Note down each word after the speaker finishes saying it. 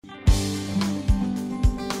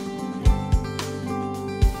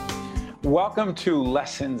Welcome to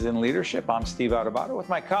Lessons in Leadership. I'm Steve Adubato with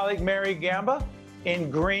my colleague Mary Gamba in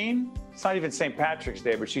green. It's not even St. Patrick's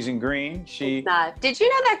Day, but she's in green. It's not. Did you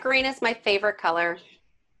know that green is my favorite color?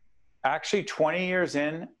 Actually, 20 years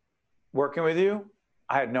in working with you,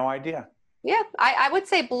 I had no idea. Yeah, I would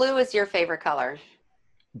say blue is your favorite color.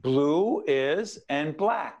 Blue is and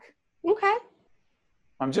black. Okay.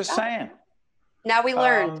 I'm just saying. Now we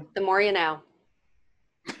learned. The more you know.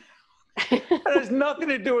 It has nothing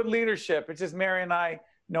to do with leadership. It's just Mary and I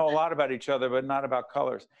know a lot about each other, but not about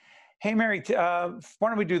colors. Hey, Mary, why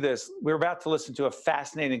don't we do this? We're about to listen to a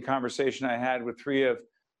fascinating conversation I had with three of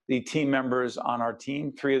the team members on our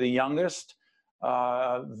team, three of the youngest,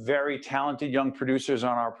 very talented young producers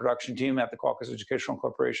on our production team at the Caucus Educational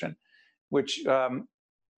Corporation, which none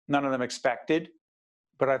of them expected.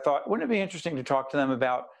 But I thought, wouldn't it be interesting to talk to them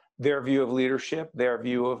about their view of leadership, their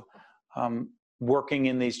view of working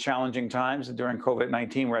in these challenging times during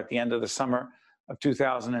COVID-19. We're at the end of the summer of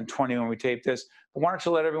 2020 when we tape this. But why don't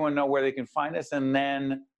you let everyone know where they can find us and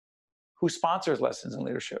then who sponsors Lessons in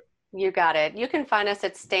Leadership? You got it. You can find us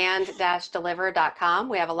at stand-deliver.com.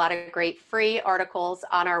 We have a lot of great free articles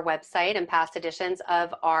on our website and past editions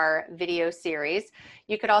of our video series.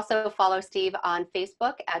 You could also follow Steve on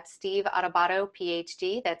Facebook at Steve Adubato,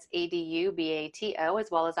 PhD. That's A-D-U-B-A-T-O, as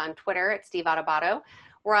well as on Twitter at Steve Adubato.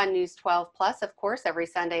 We're on News 12 Plus, of course, every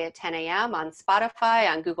Sunday at 10 a.m. on Spotify,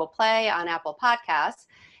 on Google Play, on Apple Podcasts.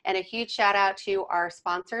 And a huge shout out to our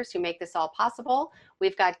sponsors who make this all possible.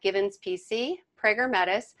 We've got Gibbons PC, Prager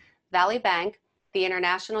Metis, Valley Bank, the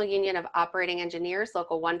International Union of Operating Engineers,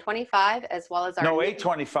 Local 125, as well as our— No,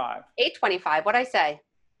 825. 825, what'd I say?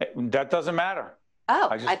 That doesn't matter. Oh,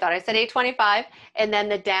 I thought I said 825. And then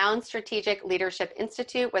the Downs Strategic Leadership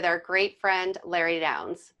Institute with our great friend, Larry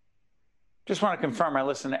Downs. Just want to confirm I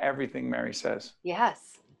listen to everything Mary says.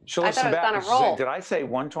 Yes. She'll listen back and say, did I say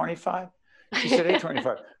 125? She said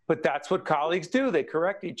 825. But that's what colleagues do. They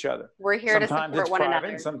correct each other. We're here to support one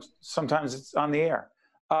another. Sometimes it's on the air.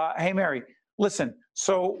 Hey, Mary, listen,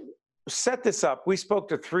 so set this up. We spoke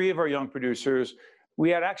to three of our young producers. We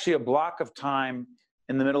had actually a block of time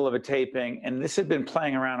in the middle of a taping, and this had been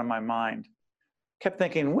playing around in my mind. Kept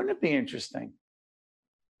thinking, wouldn't it be interesting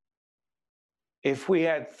if we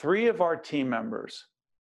had three of our team members?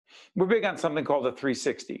 We're big on something called a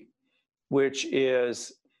 360, which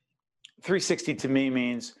is 360 to me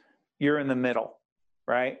means you're in the middle,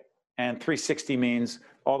 right? And 360 means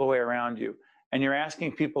all the way around you. And you're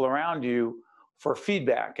asking people around you for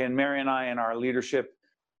feedback. And Mary and I in our leadership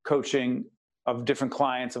coaching of different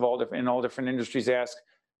clients of in all different industries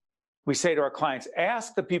we say to our clients,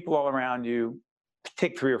 ask the people all around you,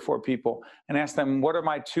 take 3 or 4 people and ask them, what are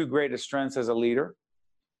my 2 greatest strengths as a leader?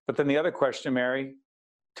 But then the other question, Mary,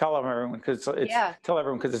 tell everyone, because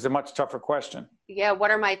it's a much tougher question. Yeah,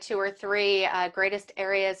 what are my 2 or 3 greatest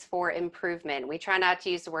areas for improvement? We try not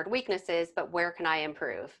to use the word weaknesses, but where can I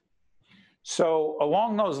improve? So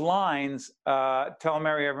along those lines, tell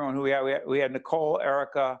Mary, everyone who we had Nicole,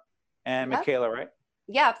 Erica, and Michaela, right?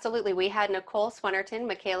 Yeah, absolutely. We had Nicole Swinerton,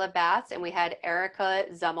 Michaela Bass, and we had Erica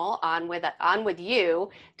Zummel on with you,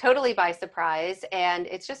 totally by surprise. And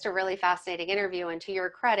it's just a really fascinating interview. And to your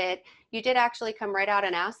credit, you did actually come right out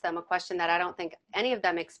and ask them a question that I don't think any of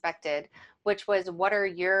them expected, which was, what are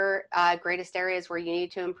your greatest areas where you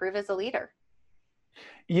need to improve as a leader?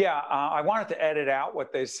 Yeah, I wanted to edit out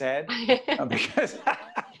what they said because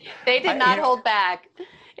they did not hold back.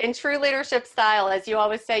 In true leadership style, as you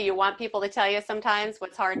always say, you want people to tell you sometimes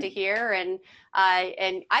what's hard to hear, and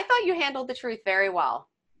I thought you handled the truth very well.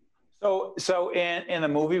 So in the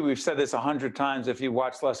movie, we've said this 100 times. If you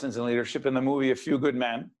watch Lessons in Leadership, in the movie A Few Good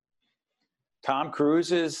Men, Tom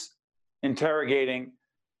Cruise is interrogating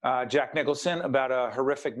Jack Nicholson about a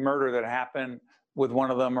horrific murder that happened with one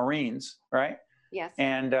of the Marines, right? Yes.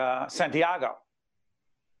 And Santiago,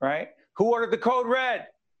 right? Who ordered the code red?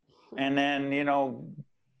 And then,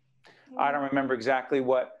 I don't remember exactly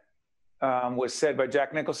what was said by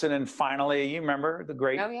Jack Nicholson. And finally, you remember the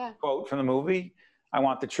great quote from the movie, I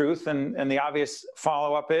want the truth. And the obvious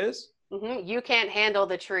follow-up is? You can't handle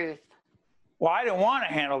the truth. Well, I don't want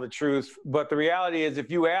to handle the truth. But the reality is,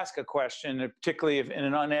 if you ask a question, particularly if in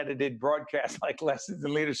an unedited broadcast like Lessons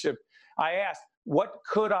in Leadership, I ask, what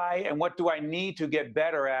could I and what do I need to get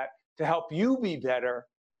better at to help you be better?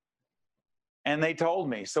 And they told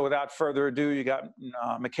me. So without further ado, you got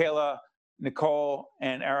Michaela, Nicole,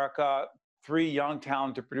 and Erica, 3 young,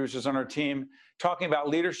 talented producers on our team, talking about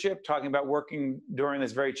leadership, talking about working during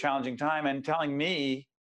this very challenging time, and telling me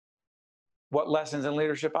what lessons in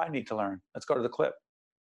leadership I need to learn. Let's go to the clip.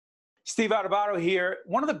 Steve Adubato here.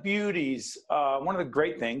 One of the beauties, one of the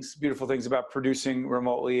great things, beautiful things about producing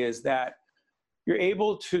remotely is that you're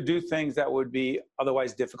able to do things that would be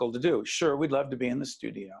otherwise difficult to do. Sure, we'd love to be in the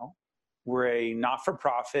studio. We're a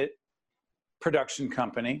not-for-profit production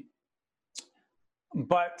company.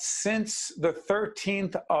 But since the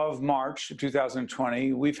 13th of March,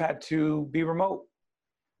 2020, we've had to be remote.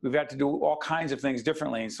 We've had to do all kinds of things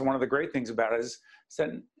differently. And so one of the great things about it is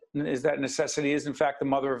that necessity is, in fact, the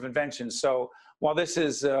mother of invention. So while this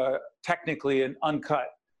is technically an uncut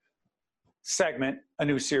segment, a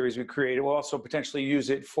new series we created, we'll also potentially use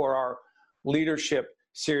it for our leadership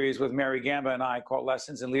series with Mary Gamba and I called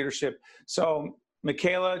Lessons in Leadership. So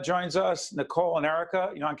Michaela joins us, Nicole and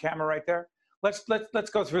Erica, you on camera right there? Let's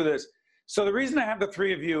go through this. So the reason I have the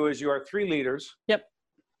three of you is you are three leaders. Yep.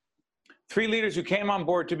 Three leaders who came on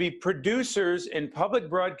board to be producers in public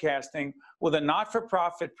broadcasting with a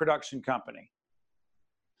not-for-profit production company.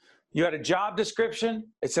 You had a job description.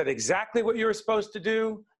 It said exactly what you were supposed to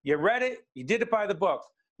do. You read it. You did it by the book.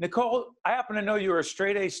 Nicole, I happen to know you were a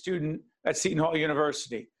straight-A student at Seton Hall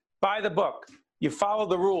University. By the book. You followed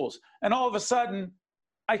the rules. And all of a sudden,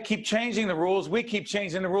 I keep changing the rules. We keep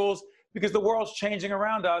changing the rules because the world's changing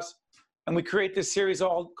around us. And we create this series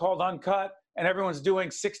all called Uncut, and everyone's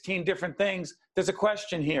doing 16 different things. There's a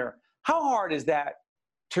question here. How hard is that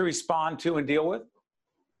to respond to and deal with?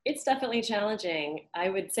 It's definitely challenging. I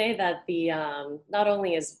would say that the not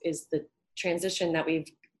only is the transition that we've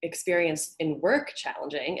experienced in work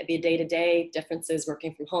challenging, the day-to-day differences,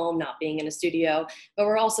 working from home, not being in a studio, but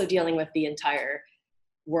we're also dealing with the entire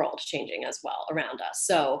world changing as well around us.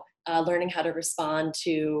 So learning how to respond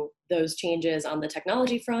to those changes on the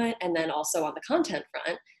technology front and then also on the content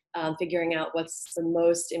front, figuring out what's the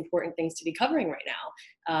most important things to be covering right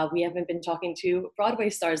now. We haven't been talking to Broadway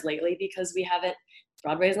stars lately because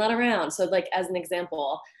Broadway is not around. So like as an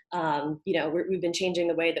example, we've been changing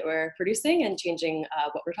the way that we're producing and changing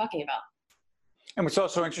what we're talking about. And what's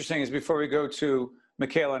also interesting is before we go to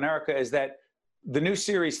Michaela and Erica is that the new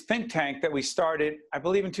series Think Tank that we started, I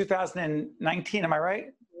believe in 2019, am I right?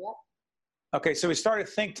 Yep. Okay, so we started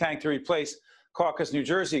Think Tank to replace Caucus New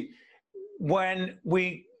Jersey. When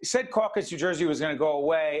we said Caucus New Jersey was going to go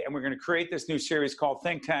away and we're going to create this new series called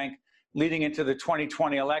Think Tank leading into the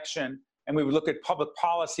 2020 election, and we would look at public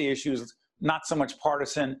policy issues, not so much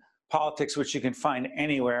partisan politics, which you can find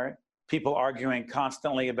anywhere, people arguing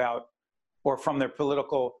constantly about or from their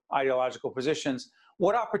political ideological positions.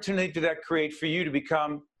 What opportunity did that create for you to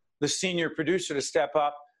become the senior producer, to step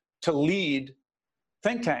up, to lead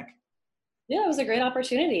Think Tank? Yeah, it was a great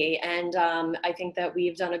opportunity. And I think that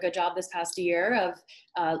we've done a good job this past year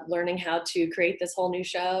of learning how to create this whole new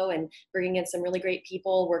show and bringing in some really great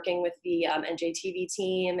people, working with the NJTV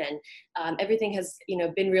team, and everything has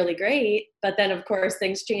been really great. But then, of course,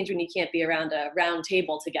 things change when you can't be around a round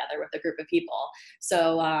table together with a group of people.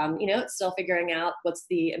 So, it's still figuring out what's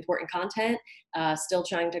the important content, still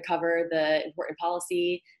trying to cover the important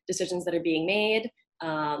policy decisions that are being made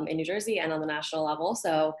in New Jersey and on the national level.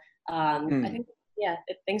 So I think,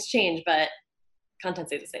 things change, but content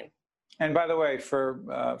stays the same. And by the way,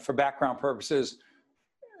 for background purposes,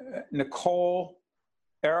 Nicole,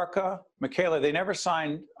 Erica, Michaela, they never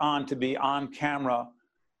signed on to be on-camera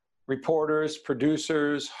reporters,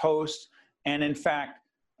 producers, hosts. And in fact,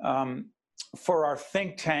 for our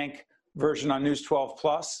Think Tank version on News 12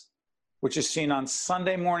 Plus, which is seen on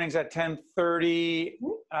Sunday mornings at 10:30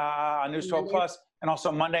 on News 12 Plus, and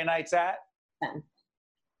also Monday nights at 10.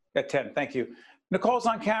 At 10, thank you. Nicole's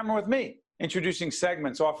on camera with me, introducing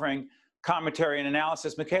segments, offering commentary and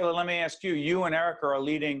analysis. Michaela, let me ask you, you and Erica are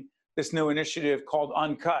leading this new initiative called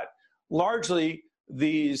Uncut. Largely,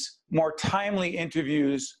 these more timely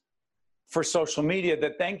interviews for social media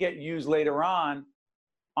that then get used later on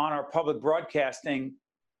our public broadcasting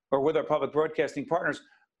or with our public broadcasting partners.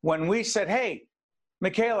 When we said, hey,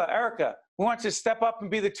 Michaela, Erica, we want you to step up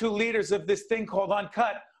and be the two leaders of this thing called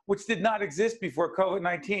Uncut, which did not exist before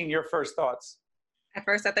COVID-19. Your first thoughts? At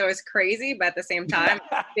first I thought it was crazy, but at the same time,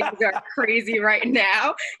 things are crazy right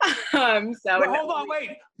now. Well, hold on,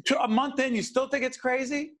 wait. A month in, you still think it's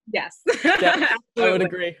crazy? Yes. Yeah, I would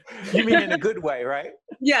agree. You mean in a good way, right?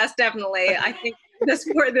 Yes, definitely. I think this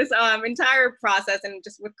entire process, and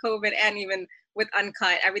just with COVID and even with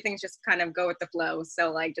Uncut, everything's just kind of go with the flow.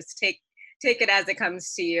 So like just take it as it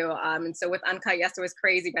comes to you. And so with Uncut, yes, it was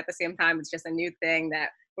crazy, but at the same time, it's just a new thing that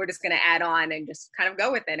we're just going to add on and just kind of go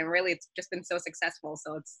with it. And really, it's just been so successful.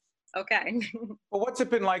 So it's okay. Well, what's it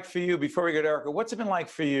been like for you, before we get to Erica, what's it been like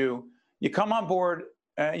for you? You come on board,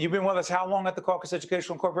 you've been with us how long at the Caucus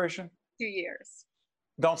Educational Corporation? 2 years.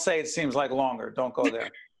 Don't say it seems like longer. Don't go there.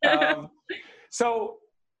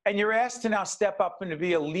 And you're asked to now step up and to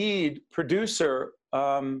be a lead producer,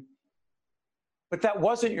 but that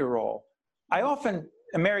wasn't your role. I often,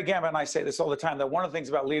 and Mary Gamba and I say this all the time, that one of the things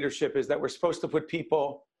about leadership is that we're supposed to put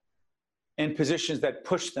people in positions that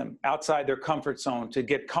push them outside their comfort zone to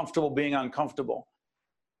get comfortable being uncomfortable.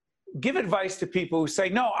 Give advice to people who say,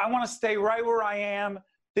 no, I want to stay right where I am.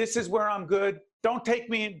 This is where I'm good. Don't take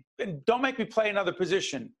me, don't make me play another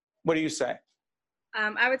position. What do you say?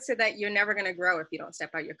 I would say that you're never going to grow if you don't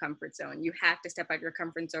step out your comfort zone. You have to step out your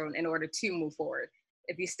comfort zone in order to move forward.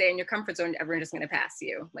 If you stay in your comfort zone, everyone's just going to pass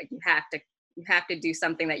you. Like you have to do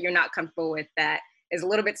something that you're not comfortable with, that is a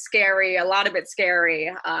little bit scary, a lot of it scary,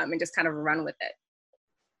 and just kind of run with it.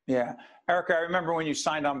 Yeah. Erica, I remember when you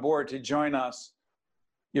signed on board to join us,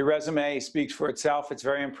 your resume speaks for itself. It's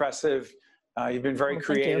very impressive. You've been very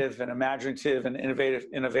creative and imaginative and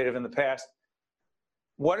innovative in the past.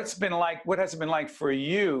 What has it been like for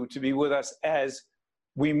you to be with us as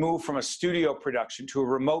we move from a studio production to a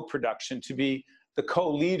remote production, to be the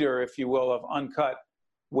co-leader, if you will, of Uncut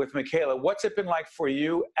with Michaela? What's it been like for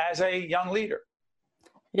you as a young leader?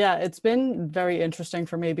 Yeah, it's been very interesting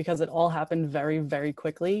for me because it all happened very, very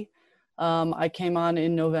quickly. I came on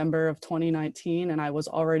in November of 2019 and I was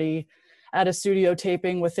already at a studio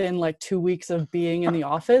taping within like 2 weeks of being in the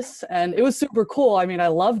office. And it was super cool. I mean, I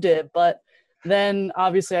loved it, but then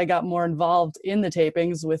obviously I got more involved in the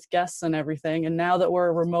tapings with guests and everything. And now that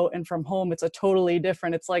we're remote and from home, it's a totally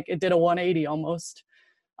different, it's like it did a 180 almost.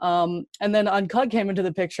 And then Uncut came into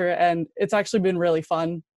the picture and it's actually been really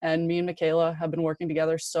fun. And me and Michaela have been working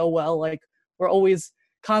together so well. Like we're always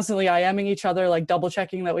constantly IMing each other, like double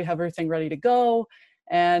checking that we have everything ready to go.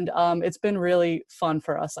 And it's been really fun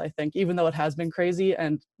for us, I think, even though it has been crazy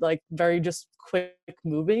and like very just quick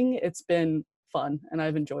moving, it's been fun and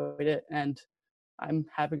I've enjoyed it and I'm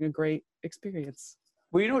having a great experience.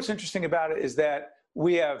 Well, you know what's interesting about it is that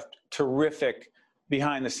we have terrific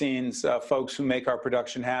behind the scenes folks who make our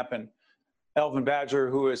production happen. Elvin Badger,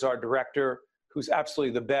 who is our director, who's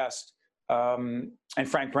absolutely the best, and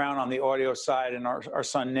Frank Brown on the audio side, and our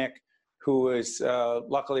son Nick, who is,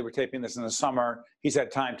 luckily we're taping this in the summer. He's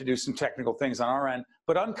had time to do some technical things on our end.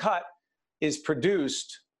 But Uncut is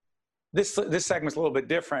produced, this segment's a little bit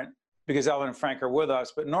different because Elvin and Frank are with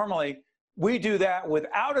us, but normally we do that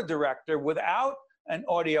without a director, without an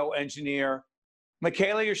audio engineer.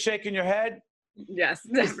 Michaela, you're shaking your head? Yes.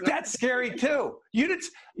 Definitely. That's scary too.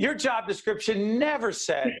 Your job description never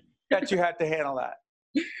said that you had to handle that.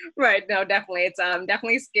 Right. No, definitely. It's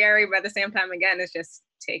definitely scary, but at the same time, again, it's just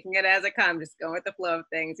taking it as it comes, just going with the flow of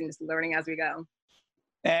things and just learning as we go.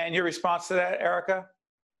 And your response to that, Erica?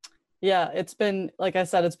 Yeah, it's been, like I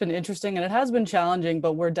said, it's been interesting and it has been challenging,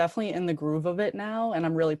 but we're definitely in the groove of it now. And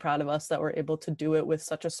I'm really proud of us that we're able to do it with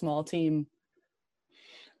such a small team.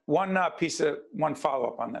 One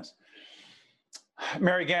follow-up on this.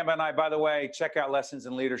 Mary Gamba and I, by the way, check out Lessons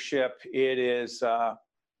in Leadership. It is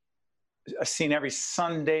seen every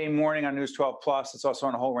Sunday morning on News 12 Plus. It's also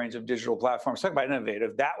on a whole range of digital platforms. Talk about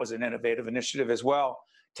innovative. That was an innovative initiative as well,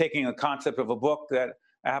 taking a concept of a book that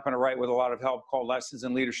I happen to write with a lot of help called Lessons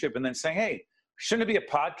in Leadership, and then saying, hey, shouldn't it be a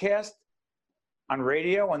podcast on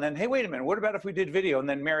radio? And then, hey, wait a minute, what about if we did video? And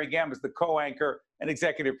then Mary Gamba is the co-anchor and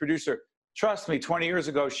executive producer. Trust me, 20 years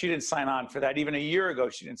ago, she didn't sign on for that. Even a year ago,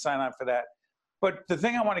 she didn't sign on for that. But the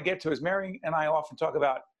thing I want to get to is Mary and I often talk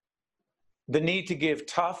about the need to give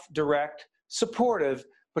tough, direct, supportive,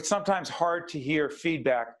 but sometimes hard to hear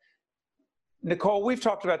feedback. Nicole, we've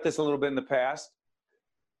talked about this a little bit in the past.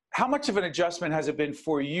 How much of an adjustment has it been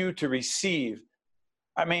for you to receive?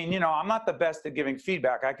 I mean, you know, I'm not the best at giving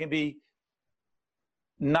feedback. I can be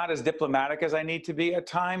not as diplomatic as I need to be at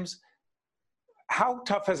times. How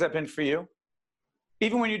tough has that been for you?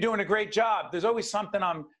 Even when you're doing a great job, there's always something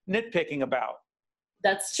I'm nitpicking about.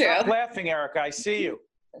 That's true. Stop laughing, Erica. I see you.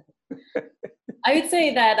 I would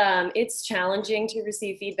say that it's challenging to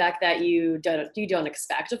receive feedback that you don't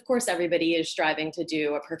expect. Of course, everybody is striving to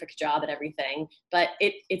do a perfect job at everything, but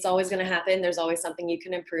it's always going to happen. There's always something you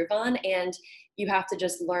can improve on, and you have to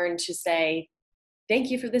just learn to say, thank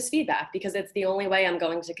you for this feedback, because it's the only way I'm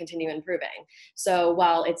going to continue improving. So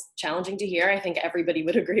while it's challenging to hear, I think everybody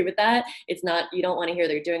would agree with that. It's not, you don't want to hear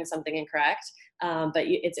they're doing something incorrect, but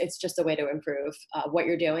it's just a way to improve what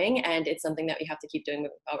you're doing, and it's something that you have to keep doing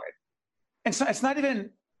moving forward. And so it's not even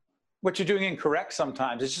what you're doing incorrect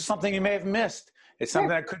sometimes. It's just something you may have missed. It's something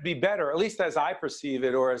that could be better, at least as I perceive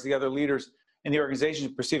it, or as the other leaders in the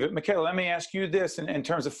organization perceive it. Michaela, let me ask you this in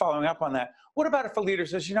terms of following up on that. What about if a leader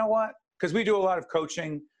says, you know what? Because we do a lot of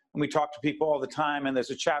coaching and we talk to people all the time, and there's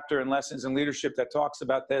a chapter in Lessons in Leadership that talks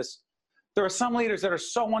about this. There are some leaders that are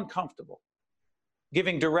so uncomfortable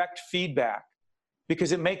giving direct feedback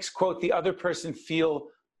because it makes, quote, the other person feel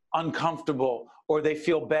uncomfortable or they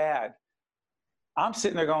feel bad. I'm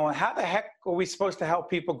sitting there going, how the heck are we supposed to help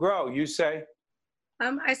people grow? You say?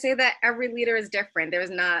 I say that every leader is different. There's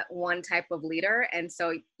not one type of leader. And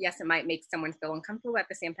so, yes, it might make someone feel uncomfortable. At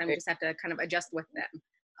the same time, you just have to kind of adjust with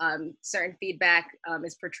them. Certain feedback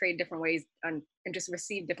is portrayed different ways and just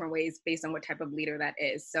received different ways based on what type of leader that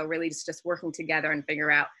is. So really just working together and figure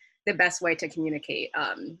out the best way to communicate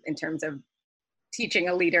in terms of teaching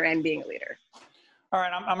a leader and being a leader. All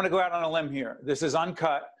right, I'm going to go out on a limb here. This is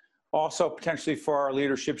uncut, also potentially for our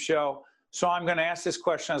leadership show. So I'm going to ask this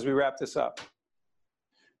question as we wrap this up.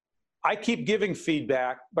 I keep giving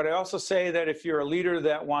feedback, but I also say that if you're a leader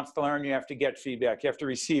that wants to learn, you have to get feedback. You have to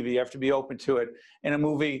receive it. You have to be open to it. In a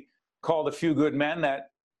movie called A Few Good Men that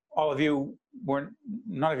all of you weren't,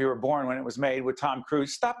 none of you were born when it was made, with Tom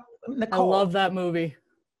Cruise. Stop, Nicole. I love that movie.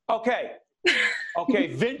 Okay. Okay,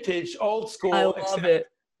 vintage, old school. I love it.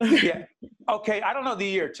 Yeah. Okay, I don't know the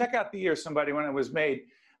year. Check out the year, somebody, when it was made.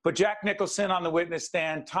 But Jack Nicholson on the witness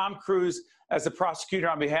stand, Tom Cruise as the prosecutor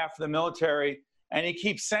on behalf of the military. And he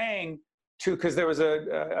keeps saying because there was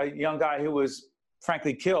a young guy who was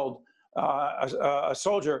frankly killed, a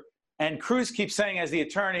soldier. And Cruise keeps saying as the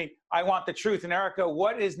attorney, I want the truth. And Erica,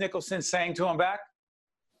 what is Nicholson saying to him back?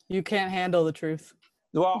 You can't handle the truth.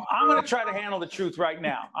 Well, I'm going to try to handle the truth right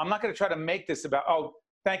now. I'm not going to try to make this about, oh,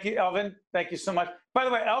 thank you, Elvin. Thank you so much. By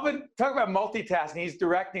the way, Elvin, talk about multitasking. He's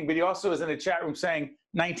directing, but he also is in the chat room saying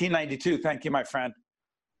 1992. Thank you, my friend.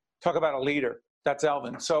 Talk about a leader. That's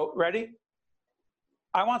Elvin. So ready?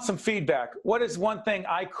 I want some feedback. What is one thing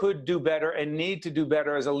I could do better and need to do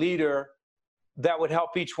better as a leader that would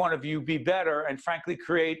help each one of you be better and frankly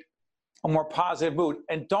create a more positive mood?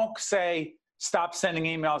 And don't say, stop sending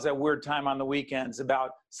emails at weird time on the weekends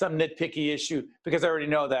about some nitpicky issue, because I already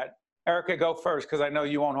know that. Erica, go first, because I know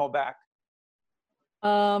you won't hold back.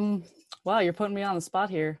 Wow, you're putting me on the spot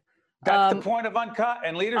here. That's the point of Uncut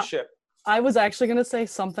and leadership. I was actually going to say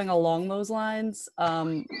something along those lines,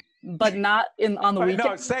 but not on the weekend.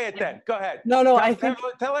 No, say it then. Go ahead. No,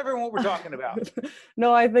 tell everyone what we're talking about.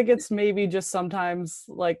 No, I think it's maybe just sometimes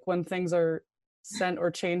like when things are sent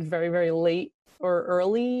or changed very, very late or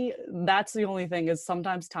early. That's the only thing, is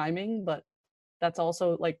sometimes timing, but that's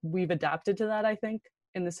also like we've adapted to that, I think,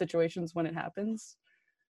 in the situations when it happens.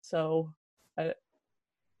 So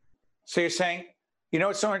you're saying, you know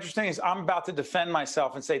what's so interesting is I'm about to defend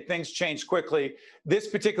myself and say things change quickly. This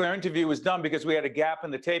particular interview was done because we had a gap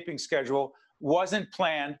in the taping schedule, wasn't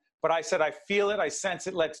planned, but I said, I feel it, I sense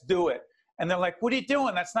it, let's do it. And they're like, what are you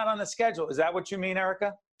doing? That's not on the schedule. Is that what you mean,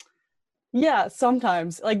 Erica? Yeah,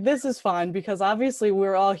 sometimes. Like, this is fine because obviously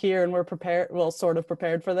we're all here and we're prepared, well, sort of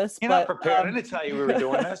prepared for this. You're not prepared. I didn't tell you we were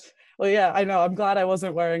doing this. Well, yeah, I know. I'm glad I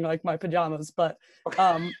wasn't wearing like my pajamas, but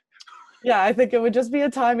yeah, I think it would just be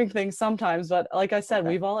a timing thing sometimes. But like I said,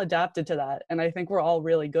 we've all adapted to that. And I think we're all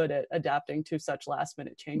really good at adapting to such last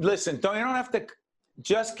minute changes. Listen, you don't have to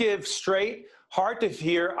just give straight, hard to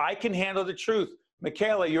hear. I can handle the truth.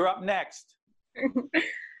 Michaela, you're up next.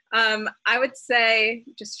 I would say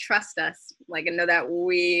just trust us, like, and know that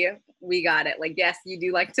we got it. Like, yes, you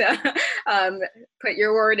do like to put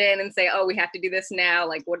your word in and say, oh, we have to do this now.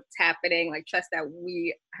 Like, what's happening? Like, trust that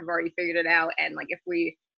we have already figured it out. And like, if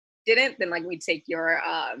we didn't, then like we'd take your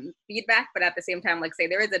feedback. But at the same time, like, say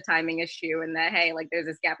there is a timing issue and that, hey, like there's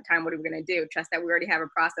this gap of time. What are we gonna do? Trust that we already have a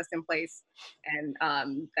process in place, and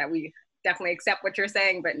that we definitely accept what you're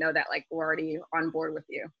saying, but know that like we're already on board with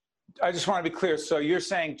you. I just want to be clear. So you're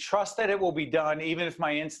saying trust that it will be done, even if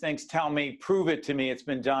my instincts tell me, prove it to me it's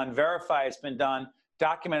been done, verify it's been done,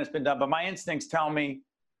 document it's been done, but my instincts tell me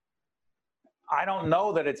I don't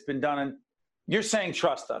know that it's been done. And you're saying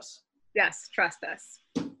trust us. Yes, trust us.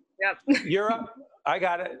 Yep. You're up. I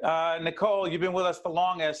got it. Nicole, you've been with us the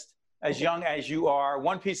longest, as young as you are.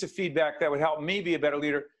 One piece of feedback that would help me be a better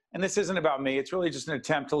leader, and this isn't about me, it's really just an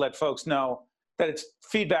attempt to let folks know that it's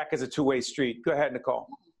feedback is a two-way street. Go ahead, Nicole.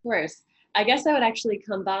 Of course. I guess I would actually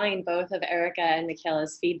combine both of Erica and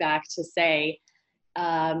Michaela's feedback to say,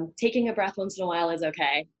 taking a breath once in a while is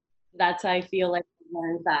okay. That's, I feel like I've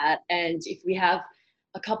learned that. And if we have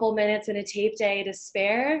a couple minutes in a tape day to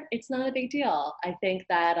spare, it's not a big deal. I think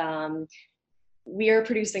that we are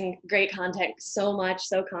producing great content so much,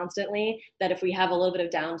 so constantly, that if we have a little bit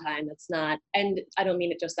of downtime, that's not, and I don't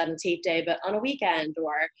mean it just on a tape day, but on a weekend,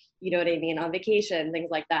 or, you know what I mean, on vacation, things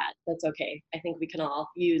like that, that's okay. I think we can all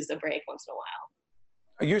use a break once in a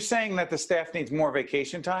while. You're saying that the staff needs more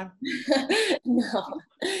vacation time? No,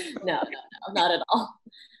 not at all.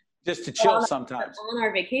 Just to chill sometimes. On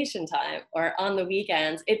our vacation time or on the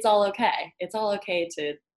weekends, it's all okay. It's all okay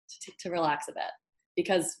to relax a bit,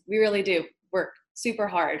 because we really do work super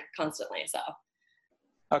hard constantly. So,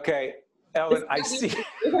 okay, Elvin, I see.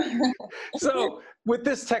 So with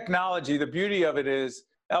this technology, the beauty of it is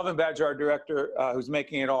Elvin Badger, our director, who's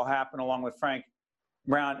making it all happen along with Frank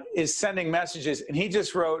Brown, is sending messages. And he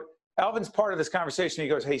just wrote, Elvin's part of this conversation. He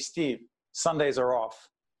goes, hey, Steve, Sundays are off.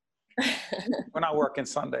 We're not working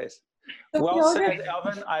Sundays. Well said,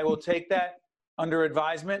 Elvin. I will take that under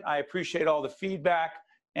advisement. I appreciate all the feedback.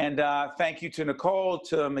 And thank you to Nicole,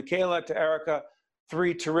 to Michaela, to Erica,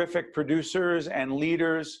 3 terrific producers and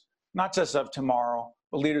leaders, not just of tomorrow,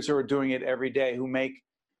 but leaders who are doing it every day, who make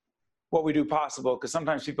what we do possible. Because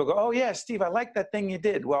sometimes people go, oh yeah, Steve, I like that thing you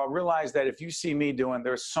did. Well, realize that if you see me doing,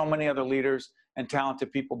 there's so many other leaders and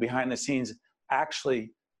talented people behind the scenes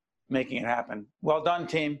actually making it happen. Well done,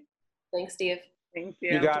 team. Thanks, Steve. Thank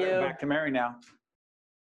you. You got it. Back to Mary now.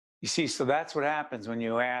 You see, so that's what happens when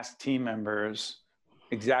you ask team members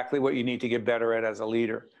exactly what you need to get better at as a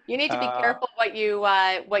leader. You need to be careful what you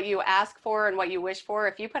ask for and what you wish for.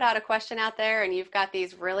 If you put out a question out there and you've got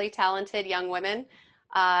these really talented young women,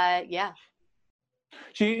 yeah.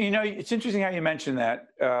 You know, it's interesting how you mentioned that.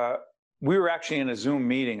 We were actually in a Zoom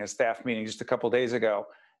meeting, a staff meeting, just a couple of days ago,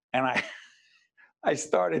 and I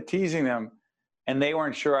started teasing them, and they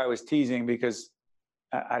weren't sure I was teasing because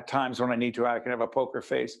at times when I need to, I can have a poker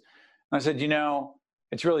face. And I said, you know,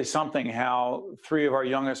 it's really something how 3 of our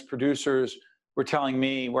youngest producers were telling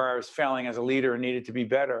me where I was failing as a leader and needed to be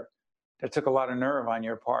better. That took a lot of nerve on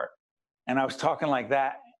your part. And I was talking like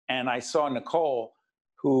that, and I saw Nicole,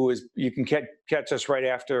 who is, you can catch us right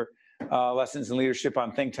after Lessons in Leadership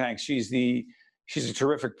on Think Tank. She's a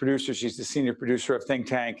terrific producer. She's the senior producer of Think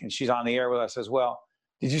Tank, and she's on the air with us as well.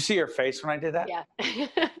 Did you see her face when I did that? Yeah,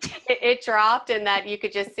 it dropped, and that you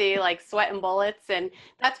could just see like sweat and bullets. And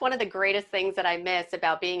that's one of the greatest things that I miss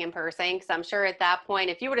about being in person. Because I'm sure at that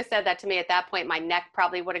point, if you would have said that to me at that point, my neck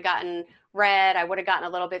probably would have gotten red. I would have gotten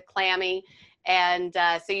a little bit clammy. And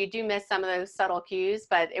so you do miss some of those subtle cues,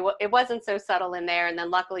 but it wasn't so subtle in there. And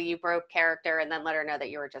then luckily you broke character and then let her know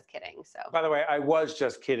that you were just kidding. So by the way, I was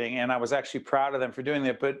just kidding, and I was actually proud of them for doing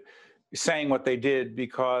that, but saying what they did,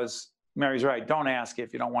 because Mary's right. Don't ask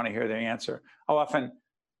if you don't want to hear the answer. I'll often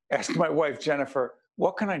ask my wife, Jennifer,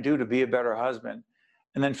 what can I do to be a better husband?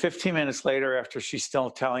 And then 15 minutes later, after she's still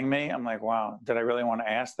telling me, I'm like, wow, did I really want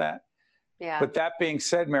to ask that? yeah. But that being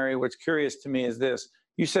said, Mary, what's curious to me is this.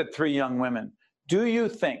 You said 3 young women. Do you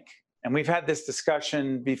think, and we've had this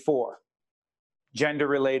discussion before,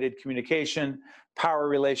 gender-related communication, power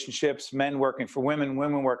relationships, men working for women,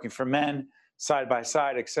 women working for men, side by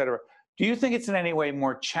side, et cetera. Do you think it's in any way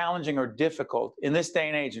more challenging or difficult in this day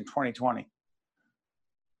and age in 2020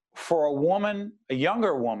 for a woman, a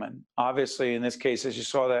younger woman, obviously in this case, as you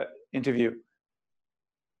saw that interview,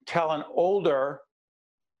 tell an older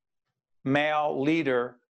male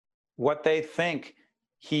leader what they think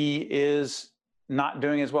he is not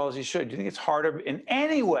doing as well as he should? Do you think it's harder in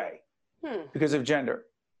any way because of gender?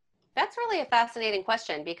 That's really a fascinating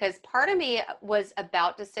question, because part of me was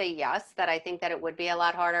about to say yes, that I think that it would be a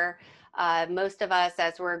lot harder. Most of us,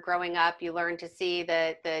 as we're growing up, you learn to see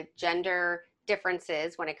the gender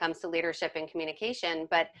differences when it comes to leadership and communication.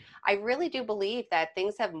 But I really do believe that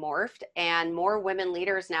things have morphed, and more women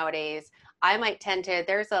leaders nowadays. I might tend to,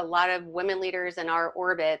 there's a lot of women leaders in our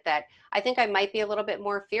orbit that I think I might be a little bit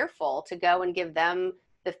more fearful to go and give them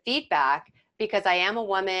the feedback, because I am a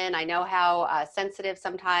woman. I know how sensitive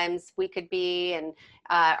sometimes we could be, and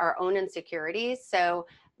our own insecurities. So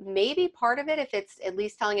maybe part of it, if it's at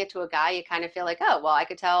least telling it to a guy, you kind of feel like, oh, well, I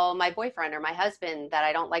could tell my boyfriend or my husband that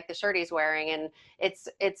I don't like the shirt he's wearing, and it's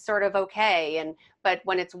sort of okay. And but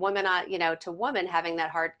when it's woman, to woman having that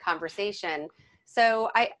hard conversation.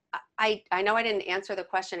 So I know I didn't answer the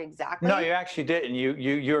question exactly. No, you actually didn't.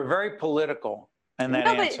 You're very political in that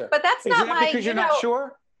answer. But that's not my. Because you're not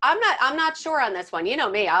sure? I'm not sure on this one. You know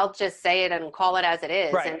me, I'll just say it and call it as it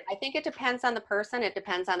is. Right. And I think it depends on the person. It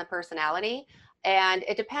depends on the personality. And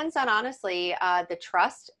it depends on, honestly, the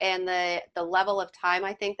trust and the level of time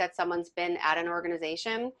I think that someone's been at an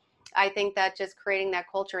organization. I think that just creating that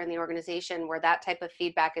culture in the organization where that type of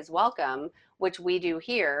feedback is welcome, which we do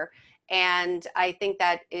here. And I think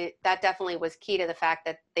that that definitely was key to the fact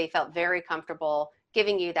that they felt very comfortable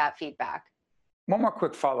giving you that feedback. One more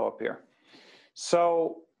quick follow-up here.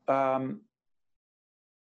 So what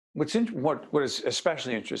is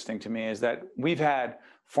especially interesting to me is that we've had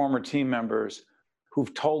former team members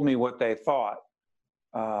who've told me what they thought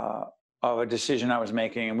of a decision I was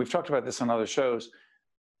making. And we've talked about this on other shows.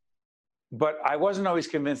 But I wasn't always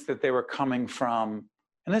convinced that they were coming from,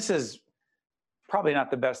 and this is probably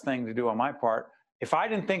not the best thing to do on my part. If I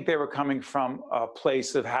didn't think they were coming from a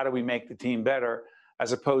place of how do we make the team better,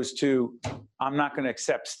 as opposed to, I'm not going to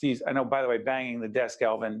accept Steve's. I know, by the way, banging the desk,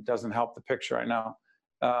 Elvin, doesn't help the picture, I know.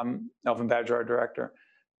 Elvin Badger, our director.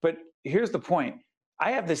 But here's the point.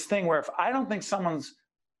 I have this thing where if I don't think someone's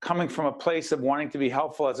coming from a place of wanting to be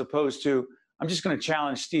helpful, as opposed to, I'm just going to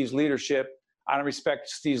challenge Steve's leadership, I don't respect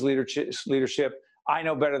Steve's leadership, I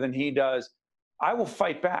know better than he does, I will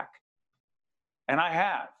fight back. And I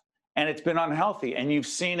have. And it's been unhealthy. And you've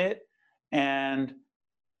seen it. And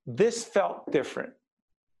this felt different.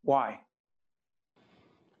 Why?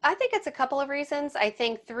 I think it's a couple of reasons. I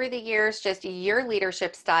think through the years, just your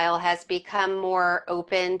leadership style has become more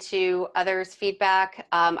open to others' feedback.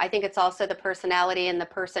 I think it's also the personality and the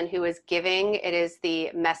person who is giving. It is the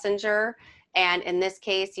messenger. And in this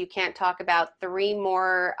case, you can't talk about 3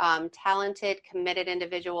 more talented, committed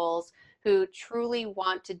individuals who truly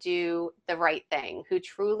want to do the right thing, who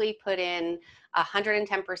truly put in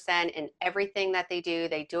 110% in everything that they do.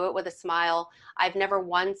 They do it with a smile. I've never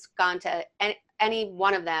once gone to any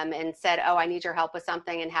one of them and said, oh, I need your help with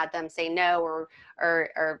something, and had them say no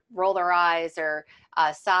or roll their eyes or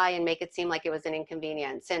sigh and make it seem like it was an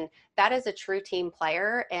inconvenience. And that is a true team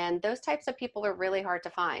player. And those types of people are really hard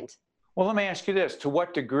to find. Well, let me ask you this. To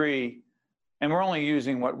what degree, and we're only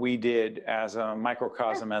using what we did as a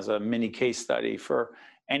microcosm, as a mini case study for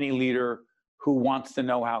any leader who wants to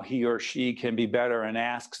know how he or she can be better and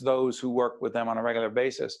asks those who work with them on a regular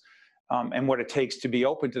basis and what it takes to be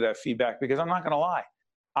open to that feedback. Because I'm not going to lie,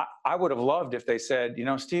 I would have loved if they said, you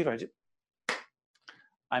know, Steve,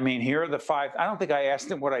 I mean, here are the 5. I don't think I asked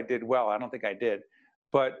them what I did well. I don't think I did.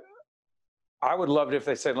 But I would love it if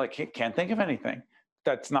they said, like, can't think of anything.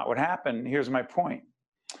 That's not what happened. Here's my point.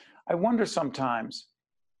 I wonder sometimes,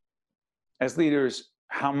 as leaders,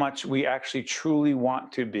 how much we actually truly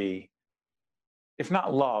want to be, if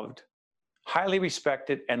not loved, highly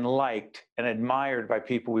respected and liked and admired by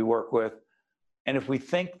people we work with. And if we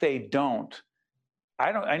think they don't,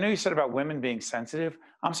 I know you said about women being sensitive.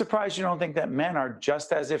 I'm surprised you don't think that men are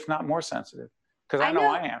just as, if not more sensitive, because I know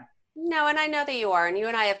I am. No, and I know that you are. And you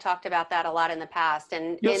and I have talked about that a lot in the past.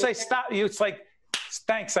 And you'll say, stop. It's like,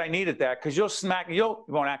 thanks, I needed that, because you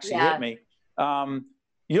won't actually hit me.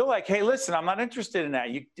 You're like, hey, listen, I'm not interested in that.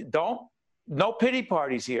 No pity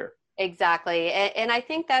parties here. Exactly. And I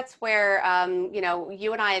think that's where, you know,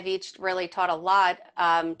 you and I have each really taught a lot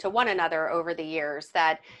to one another over the years,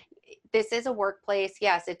 that this is a workplace.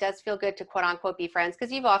 Yes, it does feel good to quote unquote be friends,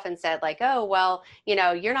 because you've often said like, oh, well, you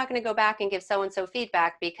know, you're not going to go back and give so-and-so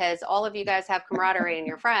feedback because all of you guys have camaraderie and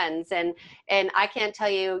you're friends. And I can't tell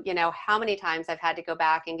you, you know, how many times I've had to go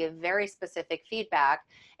back and give very specific feedback.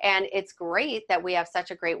 And it's great that we have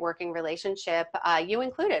such a great working relationship, you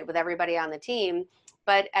included, with everybody on the team.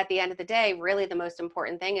 But at the end of the day, really the most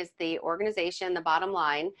important thing is the organization, the bottom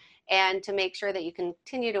line, and to make sure that you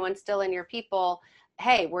continue to instill in your people,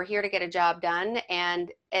 hey, we're here to get a job done.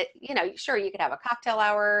 And, you know, sure, you could have a cocktail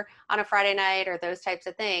hour on a Friday night or those types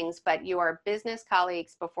of things, but you are business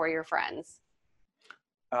colleagues before you're friends.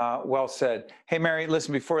 Well said. Hey, Mary,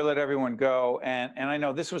 listen, before we let everyone go, and I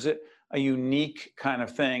know this was a unique kind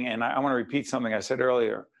of thing, and I want to repeat something I said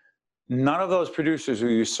earlier. None of those producers who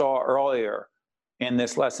you saw earlier in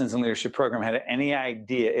this Lessons in Leadership program had any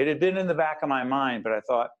idea. It had been in the back of my mind, but I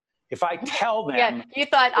thought, if I tell them. Yeah, you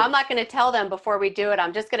thought, I'm not going to tell them before we do it.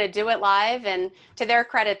 I'm just going to do it live. And to their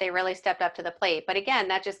credit, they really stepped up to the plate. But again,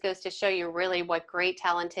 that just goes to show you really what great,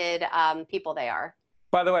 talented people they are.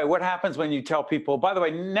 By the way, what happens when you tell people, by the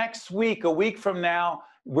way, next week, a week from now,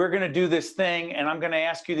 we're going to do this thing and I'm going to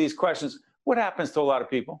ask you these questions. What happens to a lot of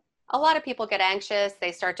people? A lot of people get anxious,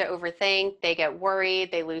 they start to overthink, they get worried,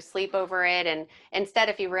 they lose sleep over it. And instead,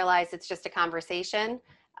 if you realize it's just a conversation,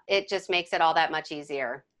 it just makes it all that much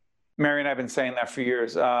easier. Mary and I have been saying that for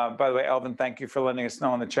years. By the way, Elvin, thank you for letting us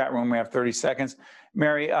know in the chat room. We have 30 seconds.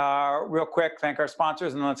 Mary, real quick, thank our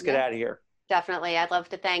sponsors and then let's get out of here. Definitely. I'd love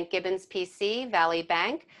to thank Gibbons PC, Valley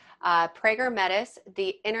Bank, Prager Metis,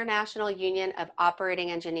 the International Union of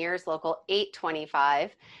Operating Engineers, Local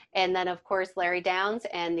 825, and then, of course, Larry Downs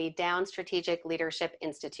and the Downs Strategic Leadership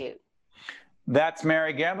Institute. That's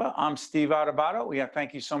Mary Gamba. I'm Steve Adubato.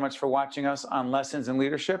 Thank you so much for watching us on Lessons in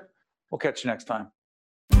Leadership. We'll catch you next time.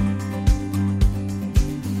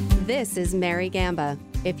 This is Mary Gamba.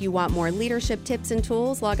 If you want more leadership tips and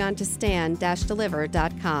tools, log on to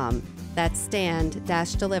stand-deliver.com. That's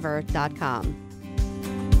stand-deliver.com.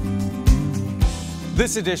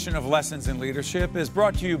 This edition of Lessons in Leadership is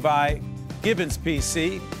brought to you by Gibbons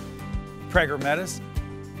PC, Prager Metis,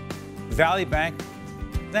 Valley Bank,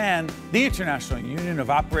 and the International Union of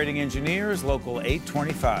Operating Engineers, Local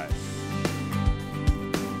 825.